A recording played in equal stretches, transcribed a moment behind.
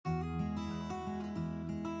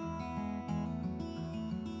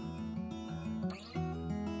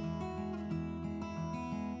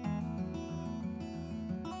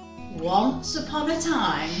Once upon a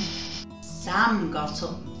time, Sam got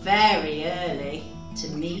up very early to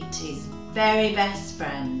meet his very best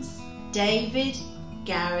friends, David,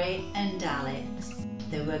 Gary and Alex.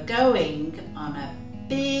 They were going on a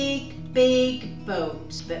big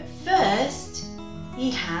boat, but first he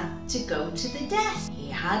had to go to the desk. He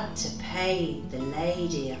had to pay the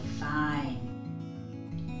lady a fine.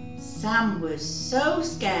 Sam was so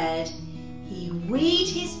scared he weed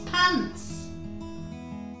his pants.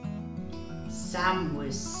 Sam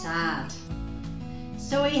was sad,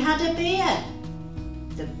 so he had a beer.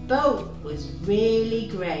 The boat was really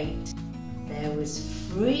great. There was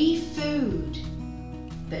free food,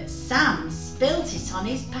 but Sam spilt it on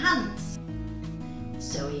his pants,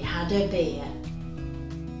 so he had a beer.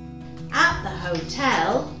 At the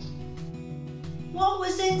hotel, what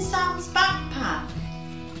was in Sam's backpack?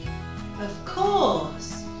 Of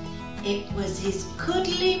course, it was his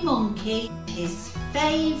cuddly monkey, his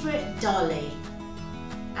favourite dolly,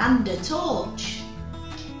 and a torch.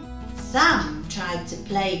 Sam tried to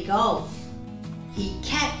play golf. He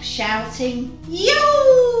kept shouting,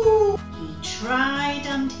 "Yoo!" He tried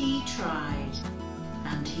and he tried,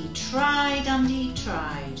 and he tried and he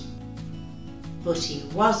tried, but he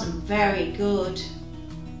wasn't very good.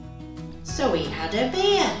 So he had a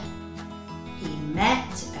beer. He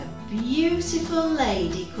met a beautiful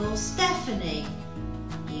lady called Stephanie.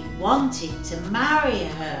 He wanted to marry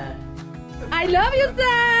her. I love you,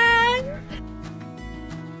 Sam!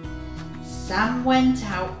 Sam went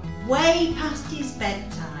out way past his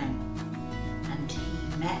bedtime and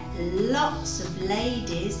he met lots of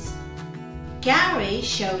ladies. Gary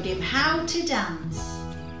showed him how to dance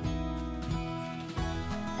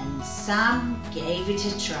and Sam gave it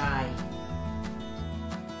a try.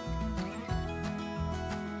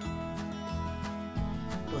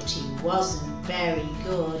 But he wasn't very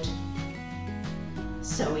good,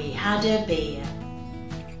 so he had a beer.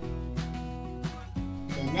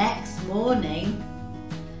 The next morning,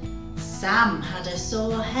 Sam had a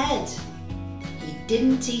sore head. He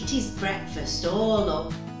didn't eat his breakfast all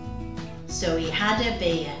up, so he had a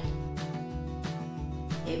beer.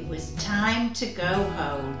 It was time to go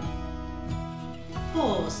home.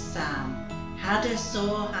 Poor Sam had a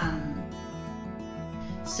sore hand,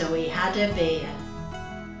 so he had a beer.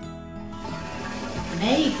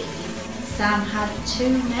 Maybe Sam had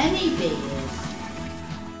too many beers.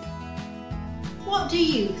 What do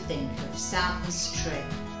you think of Sam's trip?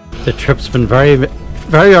 The trip's been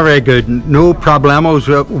very good. No problemos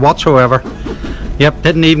whatsoever. Yep,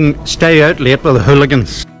 didn't even stay out late with the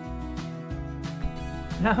hooligans.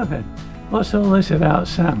 Now then, what's all this about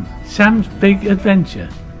Sam? Sam's big adventure?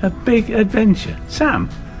 A big adventure? Sam?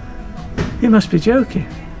 You must be joking.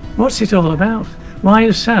 What's it all about? Why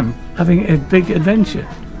is Sam having a big adventure?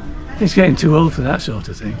 He's getting too old for that sort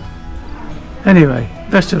of thing. Anyway,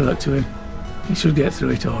 best of luck to him. He should get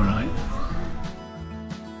through it all right.